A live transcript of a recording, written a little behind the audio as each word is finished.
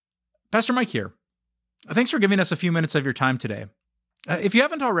Pastor Mike here. Thanks for giving us a few minutes of your time today. If you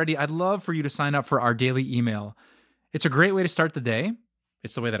haven't already, I'd love for you to sign up for our daily email. It's a great way to start the day.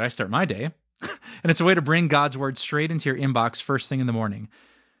 It's the way that I start my day. And it's a way to bring God's word straight into your inbox first thing in the morning.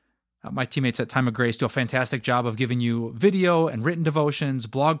 My teammates at Time of Grace do a fantastic job of giving you video and written devotions,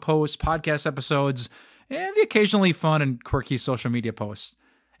 blog posts, podcast episodes, and the occasionally fun and quirky social media posts.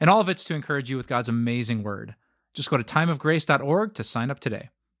 And all of it's to encourage you with God's amazing word. Just go to timeofgrace.org to sign up today.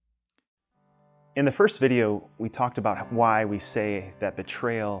 In the first video, we talked about why we say that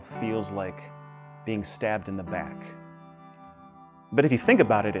betrayal feels like being stabbed in the back. But if you think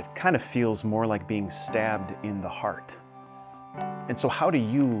about it, it kind of feels more like being stabbed in the heart. And so how do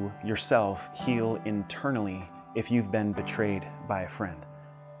you yourself heal internally if you've been betrayed by a friend?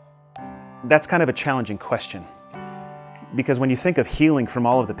 That's kind of a challenging question. Because when you think of healing from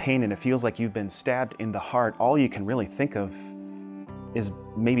all of the pain and it feels like you've been stabbed in the heart, all you can really think of is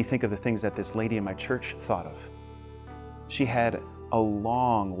maybe think of the things that this lady in my church thought of. She had a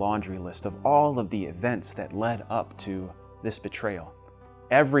long laundry list of all of the events that led up to this betrayal.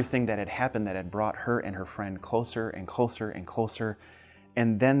 Everything that had happened that had brought her and her friend closer and closer and closer.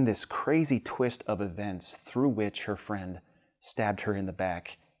 And then this crazy twist of events through which her friend stabbed her in the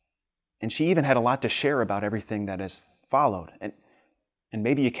back. And she even had a lot to share about everything that has followed. And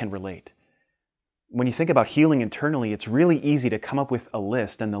maybe you can relate. When you think about healing internally, it's really easy to come up with a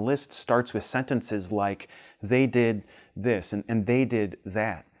list, and the list starts with sentences like, they did this, and they did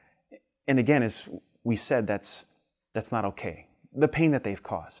that. And again, as we said, that's not okay. The pain that they've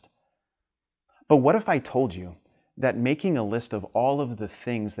caused. But what if I told you that making a list of all of the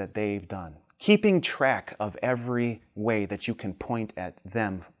things that they've done, keeping track of every way that you can point at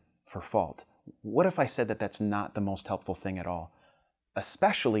them for fault, what if I said that that's not the most helpful thing at all,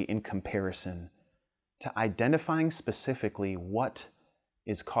 especially in comparison to identifying specifically what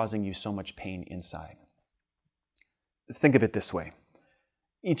is causing you so much pain inside? Think of it this way.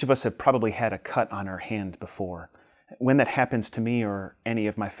 Each of us have probably had a cut on our hand before. When that happens to me or any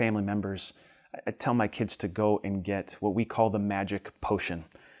of my family members, I tell my kids to go and get what we call the magic potion,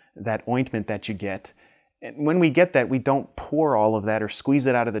 that ointment that you get. And when we get that, we don't pour all of that or squeeze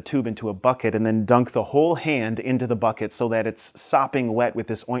it out of the tube into a bucket and then dunk the whole hand into the bucket so that it's sopping wet with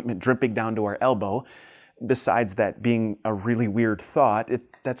this ointment dripping down to our elbow. Besides that being a really weird thought,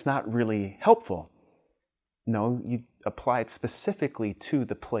 that's not really helpful. No, you apply it specifically to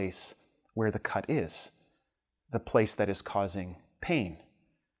the place where the cut is, the place that is causing pain.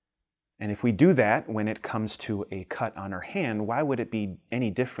 And if we do that when it comes to a cut on our hand, why would it be any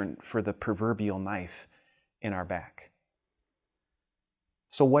different for the proverbial knife in our back?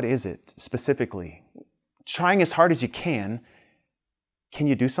 So what is it specifically? Trying as hard as you can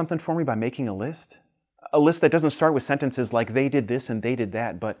you do something for me by making a list? A list that doesn't start with sentences like they did this and they did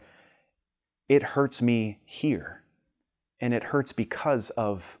that, but it hurts me here. And it hurts because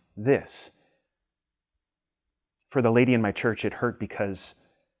of this. For the lady in my church, it hurt because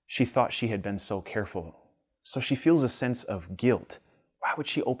she thought she had been so careful. So she feels a sense of guilt. Why would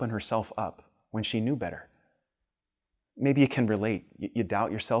she open herself up when she knew better? Maybe you can relate. You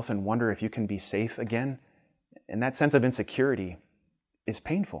doubt yourself and wonder if you can be safe again. And that sense of insecurity is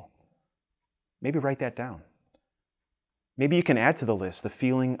painful. Maybe write that down. Maybe you can add to the list the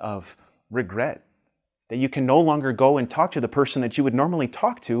feeling of regret, that you can no longer go and talk to the person that you would normally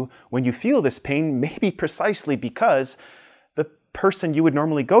talk to when you feel this pain, maybe precisely because the person you would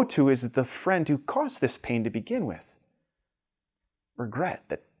normally go to is the friend who caused this pain to begin with.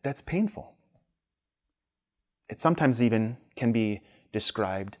 Regret, that's painful. It sometimes even can be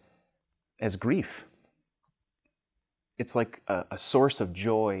described as grief. It's like a source of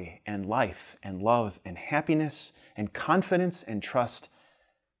joy and life and love and happiness and confidence and trust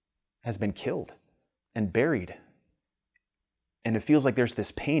has been killed and buried. And it feels like there's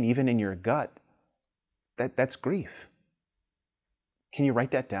this pain even in your gut. That's grief. Can you write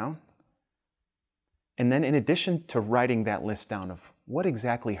that down? And then in addition to writing that list down of what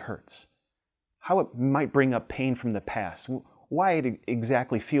exactly hurts, how it might bring up pain from the past, why it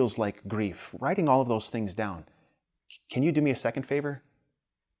exactly feels like grief, writing all of those things down. Can you do me a second favor?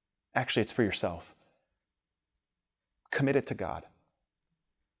 Actually, it's for yourself. Commit it to God.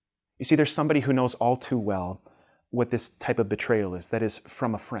 You see, there's somebody who knows all too well what this type of betrayal is, that is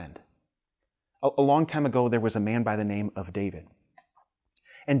from a friend. A long time ago, there was a man by the name of David.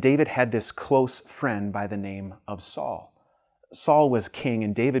 And David had this close friend by the name of Saul. Saul was king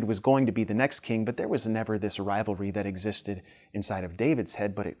and David was going to be the next king, but there was never this rivalry that existed inside of David's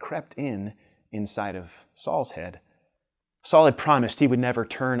head, but it crept inside of Saul's head. Saul had promised he would never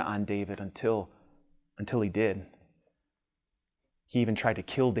turn on David until he did. He even tried to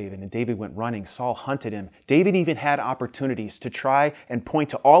kill David, and David went running. Saul hunted him. David even had opportunities to try and point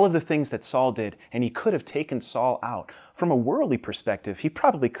to all of the things that Saul did, and he could have taken Saul out. From a worldly perspective, he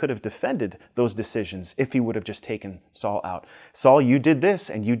probably could have defended those decisions if he would have just taken Saul out. Saul, you did this,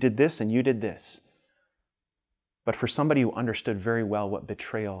 and you did this, and you did this. But for somebody who understood very well what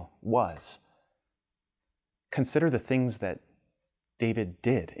betrayal was, consider the things that David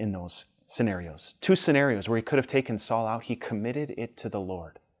did in those scenarios. 2 scenarios where he could have taken Saul out, he committed it to the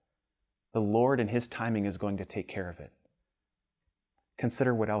Lord. The Lord in his timing is going to take care of it.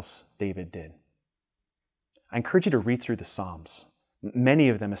 Consider what else David did. I encourage you to read through the Psalms. Many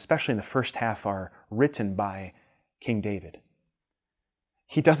of them, especially in the first half, are written by King David.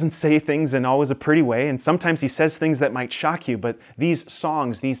 He doesn't say things in always a pretty way, and sometimes he says things that might shock you, but these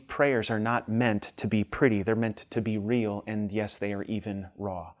songs, these prayers are not meant to be pretty. They're meant to be real, and yes, they are even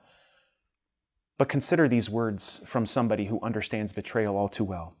raw. But consider these words from somebody who understands betrayal all too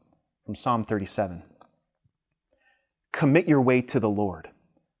well. From Psalm 37. Commit your way to the Lord.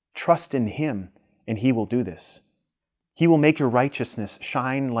 Trust in Him, and He will do this. He will make your righteousness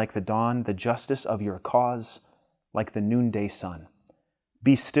shine like the dawn, the justice of your cause like the noonday sun.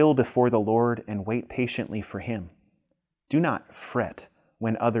 Be still before the Lord and wait patiently for Him. Do not fret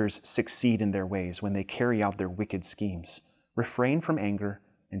when others succeed in their ways, when they carry out their wicked schemes. Refrain from anger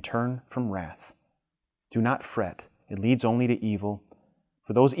and turn from wrath. Do not fret. It leads only to evil.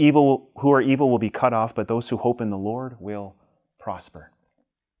 For those who are evil will be cut off, but those who hope in the Lord will prosper.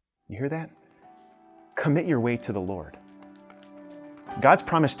 You hear that? Commit your way to the Lord. God's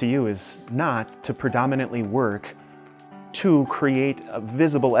promise to you is not to predominantly work to create a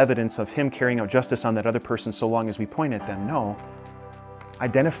visible evidence of Him carrying out justice on that other person so long as we point at them. No.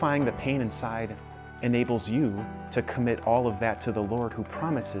 Identifying the pain inside enables you to commit all of that to the Lord, who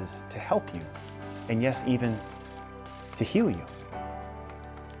promises to help you. And yes, even to heal you.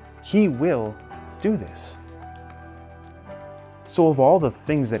 He will do this. So of all the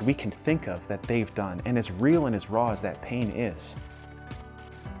things that we can think of that they've done, and as real and as raw as that pain is,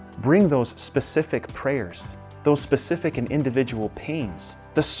 bring those specific prayers, those specific and individual pains,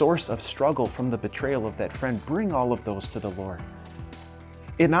 the source of struggle from the betrayal of that friend, bring all of those to the Lord.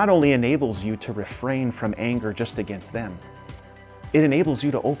 It not only enables you to refrain from anger just against them, it enables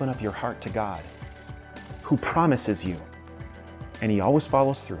you to open up your heart to God, who promises you, and He always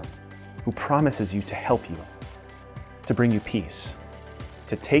follows through, who promises you to help you, to bring you peace,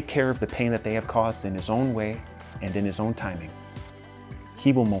 to take care of the pain that they have caused in His own way and in His own timing.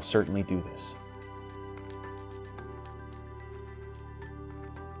 He will most certainly do this.